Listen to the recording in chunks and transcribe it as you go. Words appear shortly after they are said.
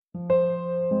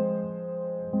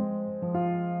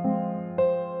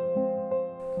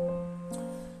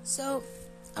So,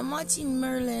 I'm watching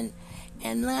Merlin,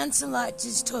 and Lancelot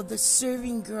just told the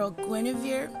serving girl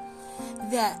Guinevere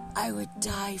that I would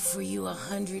die for you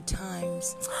 100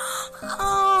 times.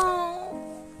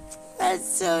 Oh, that's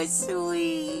so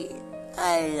sweet.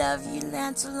 I love you,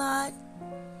 Lancelot.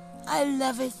 I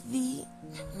loveth thee.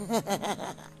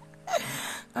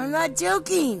 I'm not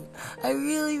joking. I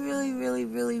really, really, really,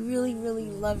 really, really, really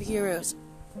love heroes.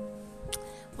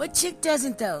 What chick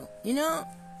doesn't, though? You know?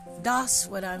 That's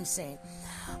what I'm saying.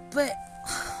 But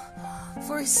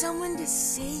for someone to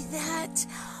say that,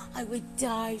 I would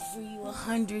die for you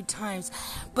 100 times.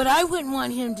 But I wouldn't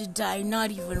want him to die,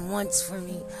 not even once for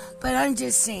me. But I'm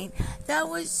just saying, that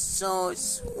was so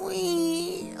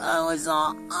sweet. I was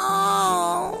all,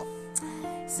 oh.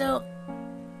 So,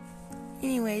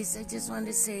 anyways, I just wanted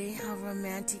to say how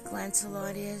romantic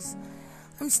Lancelot is.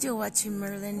 I'm still watching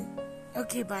Merlin.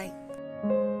 Okay, bye.